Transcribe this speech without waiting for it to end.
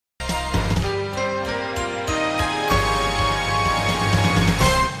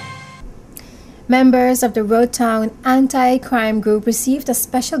Members of the Roadtown Anti-Crime Group received a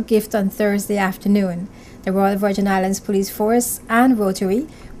special gift on Thursday afternoon. The Royal Virgin Islands Police Force and Rotary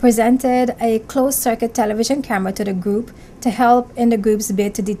presented a closed-circuit television camera to the group to help in the group's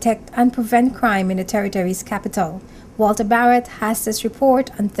bid to detect and prevent crime in the territory's capital. Walter Barrett has this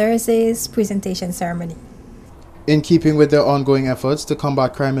report on Thursday's presentation ceremony. In keeping with their ongoing efforts to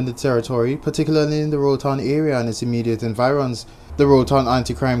combat crime in the territory, particularly in the Roadtown area and its immediate environs, the Roadtown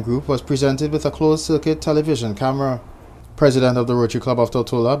Anti-Crime Group was presented with a closed-circuit television camera. President of the Rotary Club of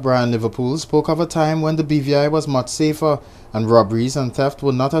Tortola, Brian Liverpool, spoke of a time when the BVI was much safer and robberies and theft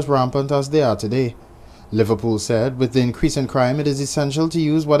were not as rampant as they are today. Liverpool said, with the increase in crime, it is essential to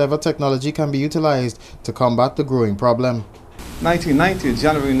use whatever technology can be utilized to combat the growing problem.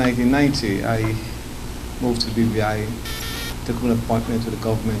 January 1990, I moved to the BVI, took an appointment to the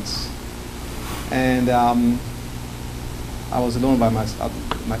government, and I was alone by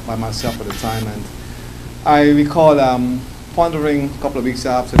myself at the time, and I recall pondering a couple of weeks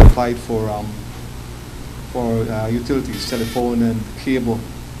after the fight for utilities, telephone and cable,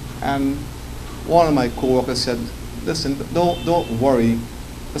 and one of my co-workers said, "Listen, don't worry,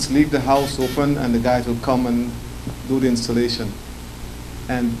 let's leave the house open and the guys will come and do the installation."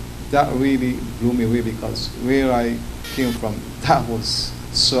 And that really blew me away, because where I came from, that was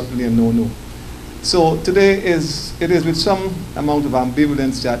certainly a no-no. So today it is with some amount of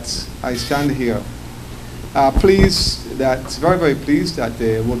ambivalence that I stand here, very, very pleased that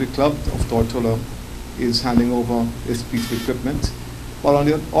the Rotary Club of Tortola is handing over this piece of equipment. But on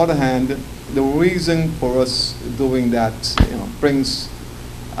the other hand, the reason for us doing that, brings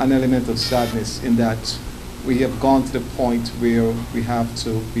an element of sadness, in that we have gone to the point where we have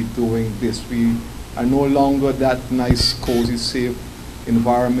to be doing this. We are no longer that nice, cozy, safe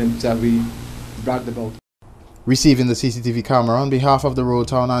environment that we bragged about. Receiving the CCTV camera on behalf of the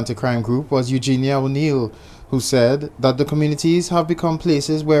Roadtown Anti-Crime Group was Eugenia O'Neill, who said that the communities have become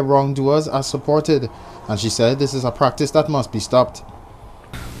places where wrongdoers are supported, and she said this is a practice that must be stopped.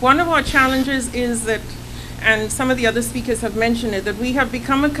 One of our challenges is that, and some of the other speakers have mentioned it, that we have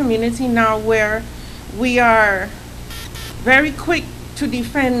become a community now where we are very quick to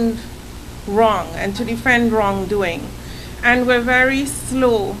defend wrong and to defend wrongdoing, and we're very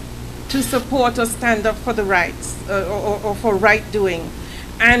slow to support or stand up for the rights or for right doing.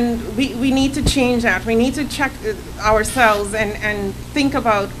 And we need to change that. We need to check ourselves and think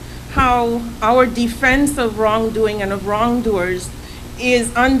about how our defense of wrongdoing and of wrongdoers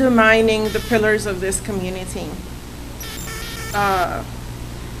is undermining the pillars of this community.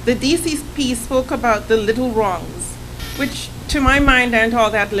 The DCP spoke about the little wrongs, which to my mind aren't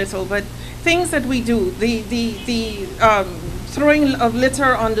all that little, but things that we do, the throwing of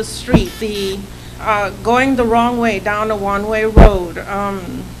litter on the street, the going the wrong way down a one-way road,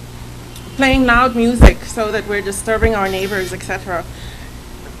 playing loud music so that we're disturbing our neighbors, etc.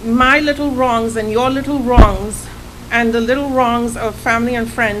 My little wrongs and your little wrongs and the little wrongs of family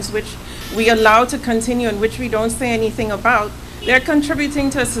and friends, which we allow to continue and which we don't say anything about, they're contributing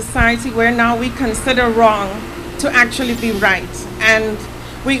to a society where now we consider wrong to actually be right. And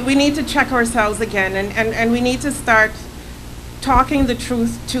we need to check ourselves again, and we need to start talking the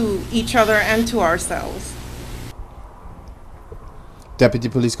truth to each other and to ourselves. Deputy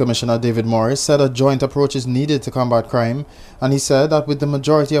Police Commissioner David Morris said a joint approach is needed to combat crime, and he said that with the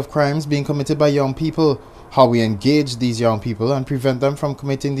majority of crimes being committed by young people, how we engage these young people and prevent them from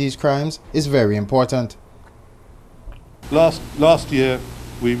committing these crimes is very important. Last year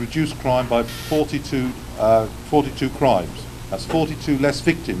we reduced crime by 42 crimes. That's 42 less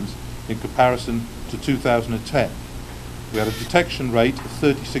victims in comparison to 2010. We had a detection rate of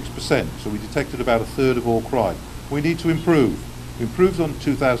 36%, so we detected about a third of all crime. We need to improve. We improved on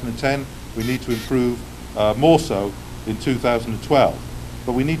 2010, we need to improve more so in 2012.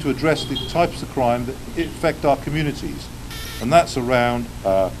 But we need to address the types of crime that affect our communities, and that's around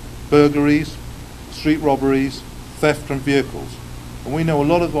burglaries, street robberies, theft from vehicles. And we know a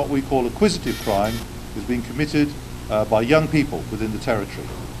lot of what we call acquisitive crime is being committed by young people within the territory.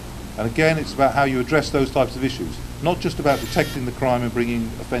 And again, it's about how you address those types of issues. Not just about detecting the crime and bringing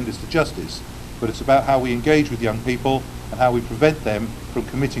offenders to justice, but it's about how we engage with young people and how we prevent them from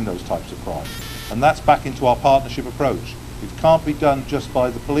committing those types of crime. And that's back into our partnership approach. It can't be done just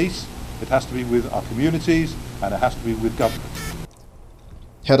by the police, it has to be with our communities, and it has to be with government.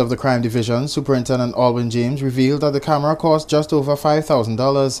 Head of the Crime Division, Superintendent Alwyn James, revealed that the camera cost just over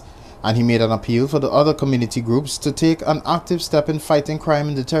 $5,000, and he made an appeal for the other community groups to take an active step in fighting crime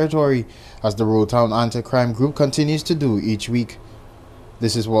in the territory, as the Roadtown Anti-Crime Group continues to do each week.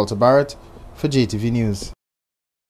 This is Walter Barrett for JTV News.